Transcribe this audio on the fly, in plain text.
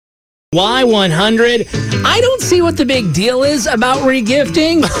Y100. I don't see what the big deal is about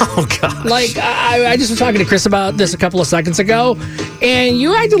regifting. Oh, gosh. Like, I just was talking to Chris about this a couple of seconds ago, and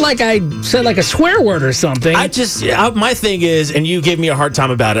you acted like I said like a swear word or something. My thing is, and you gave me a hard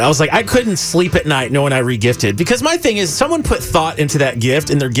time about it, I was like, I couldn't sleep at night knowing I regifted. Because my thing is, someone put thought into that gift,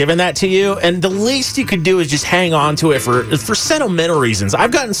 and they're giving that to you, and the least you could do is just hang on to it for sentimental reasons.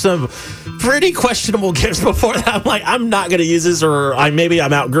 I've gotten some pretty questionable gifts before that I'm like, I'm not going to use this, or maybe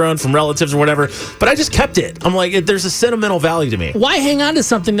I'm outgrown from relatives or whatever, but I just kept it. I'm like, there's a sentimental value to me. Why hang on to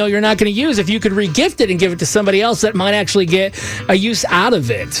something, though, you're not going to use if you could regift it and give it to somebody else that might actually get a use out of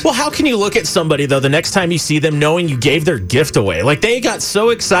it? Well, how can you look at somebody, though, the next time you see them knowing you gave their gift away? Like, they got so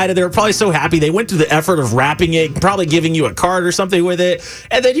excited. They were probably so happy. They went through the effort of wrapping it, probably giving you a card or something with it,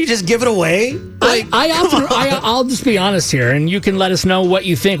 and then you just give it away? Like, I'll just be honest here, and you can let us know what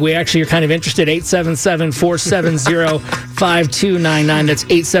you think. We actually are kind of interested. 877-470-5299. That's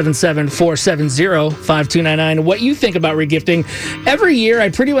 877-470-5299. What you think about regifting. Every year, I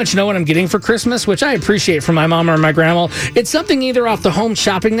pretty much know what I'm getting for Christmas, which I appreciate from my mom or my grandma. It's something either off the Home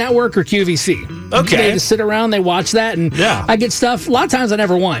Shopping Network or QVC. Okay. They just sit around, they watch that, and I get stuff. A lot of times I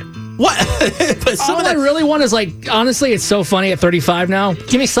never want. What? But all I really want is, like, honestly, it's so funny at 35 now.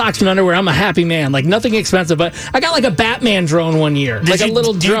 Give me socks and underwear. I'm a happy man. Like, nothing expensive, but I got like a Batman drone one year. A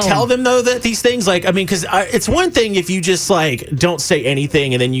little drone. Do you tell them, though, that these things, like, I mean, because it's one thing if you just, like, don't say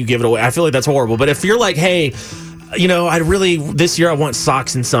anything and then you give it away. I feel like that's horrible. But if you're like, hey, you know, this year I want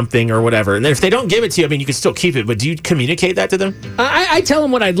socks and something or whatever. And then if they don't give it to you, I mean, you can still keep it, but do you communicate that to them? I tell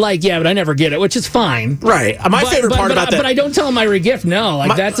them what I'd like, but I never get it, which is fine. Right. My favorite part about that. But I don't tell them I regift, no.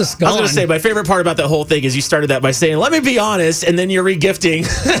 Like, that's a gone. I was going to say, my favorite part about that whole thing is you started that by saying, let me be honest, and then you're regifting,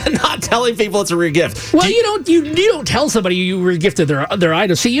 not telling people it's a regift. Well, you don't tell somebody you regifted their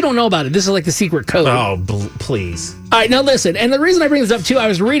item. See, you don't know about it. This is like the secret code. Oh, please. All right, now listen. And the reason I bring this up, too, I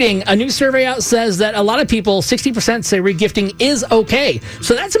was reading a new survey out says that a lot of people, 60%, say regifting is okay.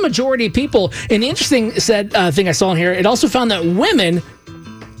 So that's a majority of people. And the interesting thing I saw in here, it also found that women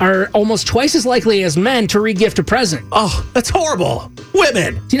are almost twice as likely as men to regift a present. Oh, that's horrible.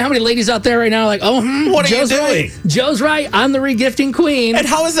 Women. Do you know how many ladies out there right now are like, what are you doing? Right. Joe's right. I'm the regifting queen. And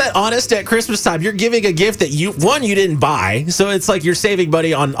how is that honest at Christmas time? You're giving a gift that you didn't buy. So it's like you're saving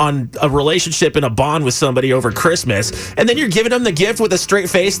money on a relationship and a bond with somebody over Christmas. And then you're giving them the gift with a straight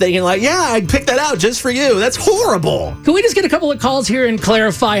face thinking like, yeah, I picked that out just for you. That's horrible. Can we just get a couple of calls here and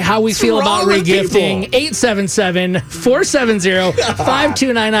clarify how we feel about regifting?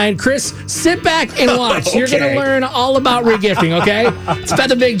 877-470-5299. Chris, sit back and watch. Okay. You're going to learn all about regifting, okay? It's Beth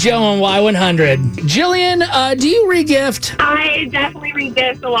the Big Joe on Y100. Jillian, do you regift? I definitely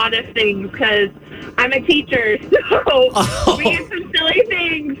regift a lot of things because I'm a teacher, so we get some silly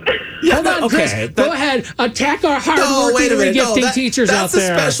things. Yeah, hold on, Chris. Go ahead. Attack our hardworking regifting teachers out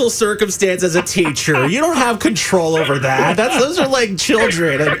there. That's a special circumstance as a teacher. You don't have control over that. Those are like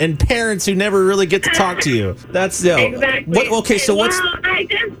children and parents who never really get to talk to you. That's exactly. What's?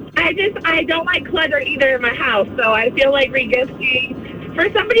 I don't like clutter either in my house, so I feel like regifting. For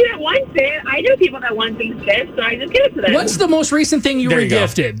somebody that wants it, I know people that want these gifts, so I just give it to them. What's the most recent thing you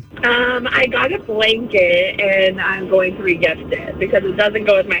regifted? I got a blanket, and I'm going to regift it because it doesn't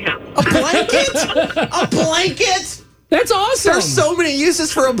go with my house. A blanket? A blanket? That's awesome. There's so many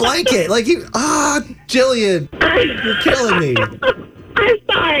uses for a blanket. Like Jillian, you're killing me. I'm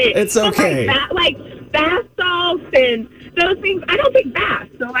sorry. It's okay. Like bath salts and those things, I don't take baths,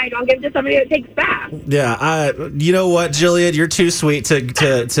 so I'll give it to somebody that takes baths. Yeah, you know what, Jillian, you're too sweet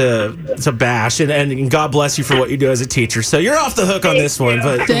to bash, and God bless you for what you do as a teacher. So you're off the hook on this one,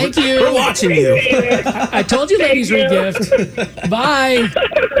 but thank you. We're watching you. I told you, ladies, regift. Bye.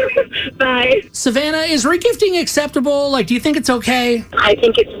 Bye. Savannah, is regifting acceptable? Like, do you think it's okay? I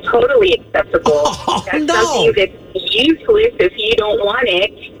think it's totally acceptable. Oh, That's no. something that's useless if you don't want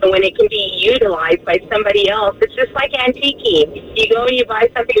it, and when it can be utilized by somebody else. It's just like antiquing. You go and you buy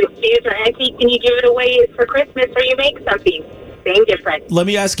something that's used or antique, and you give it away for Christmas, or you make something. Same difference. Let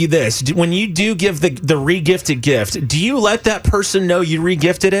me ask you this. When you do give the re-gifted gift, do you let that person know you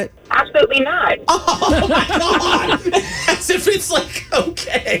re-gifted it? Absolutely not. Oh, my God. As if it's like,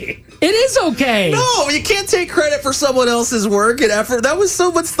 okay. It is okay. No, you can't take credit for someone else's work and effort. That was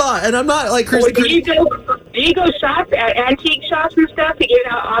so much thought. And I'm not like Chris. Well, do you go shop at antique shops and stuff to get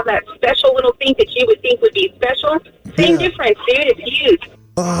out all that special little thing that you would think would be special? Same difference, dude. It's used.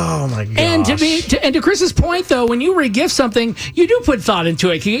 Oh my gosh. And to Chris's point, though, when you regift something, you do put thought into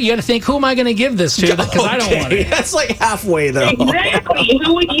it. You got to think, who am I going to give this to? Because I don't want it. That's like halfway though. Exactly.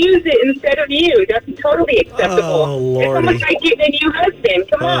 Who would use it instead of you? That's totally acceptable. Oh, Lordy. It's almost like giving a new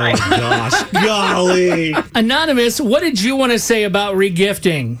husband. Come on. Oh gosh, golly. Anonymous, what did you want to say about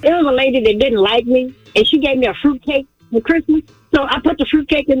regifting? There was a lady that didn't like me, and she gave me a fruitcake for Christmas. So I put the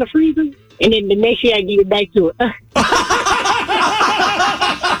fruitcake in the freezer, and then the next year I give it back to her.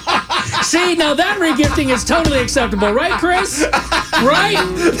 See, now that regifting is totally acceptable, right, Chris? Right?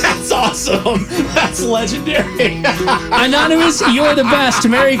 That's awesome. That's legendary. Anonymous, you're the best.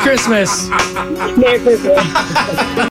 Merry Christmas. Merry Christmas.